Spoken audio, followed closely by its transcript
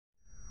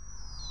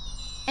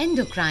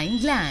Endocrine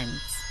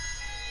glands.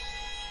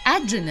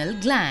 Adrenal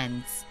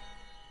glands.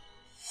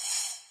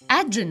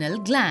 Adrenal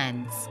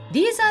glands.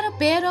 These are a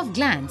pair of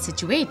glands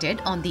situated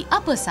on the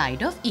upper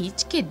side of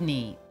each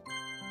kidney.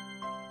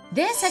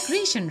 Their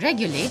secretion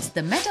regulates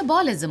the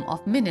metabolism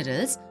of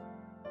minerals,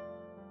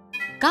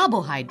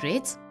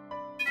 carbohydrates,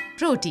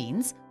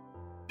 proteins,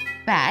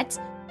 fats,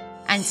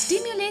 and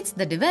stimulates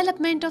the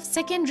development of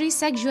secondary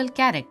sexual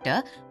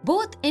character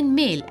both in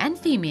male and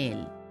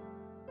female.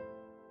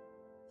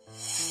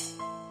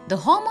 The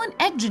hormone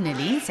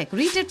adrenaline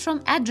secreted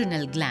from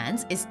adrenal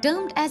glands is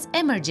termed as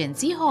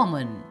emergency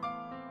hormone.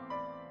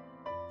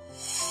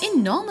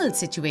 In normal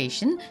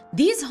situation,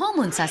 these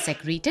hormones are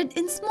secreted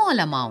in small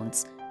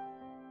amounts.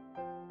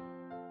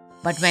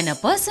 But when a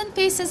person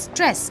faces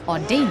stress or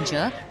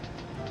danger,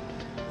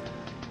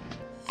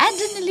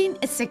 adrenaline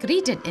is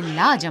secreted in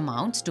large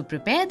amounts to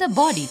prepare the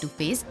body to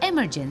face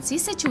emergency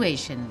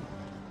situation.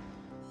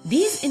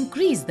 These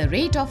increase the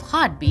rate of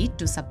heartbeat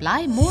to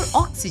supply more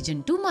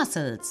oxygen to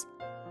muscles.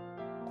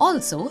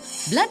 Also,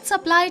 blood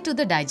supply to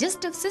the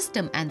digestive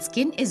system and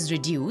skin is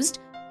reduced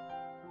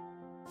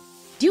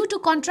due to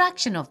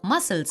contraction of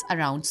muscles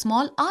around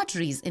small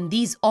arteries in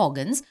these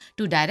organs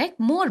to direct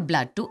more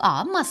blood to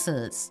our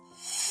muscles.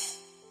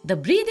 The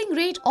breathing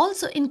rate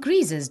also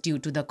increases due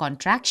to the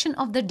contraction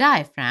of the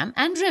diaphragm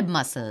and rib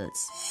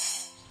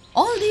muscles.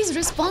 All these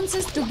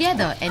responses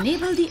together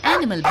enable the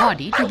animal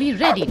body to be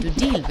ready to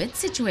deal with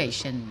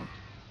situation.